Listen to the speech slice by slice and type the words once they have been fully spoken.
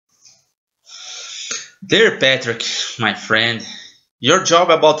Dear Patrick, my friend, your job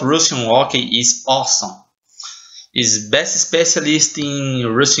about Russian hockey is awesome. Is best specialist in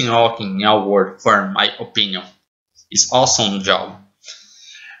Russian hockey in our world, for my opinion. It's awesome job.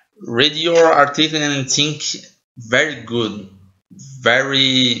 Read your article and think very good,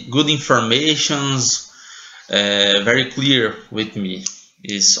 very good informations, very clear with me.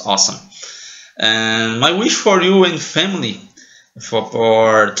 Is awesome. And my wish for you and family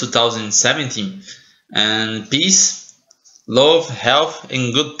for 2017 and peace, love, health,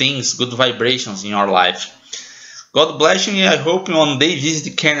 and good things, good vibrations in your life. God bless you. I hope you one day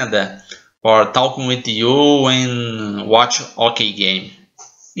visit Canada for talking with you and watch hockey game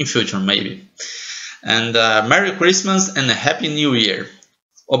in future maybe. And Merry Christmas and Happy New Year.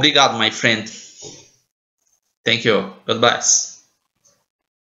 Obrigado, my friend. Thank you. God bless.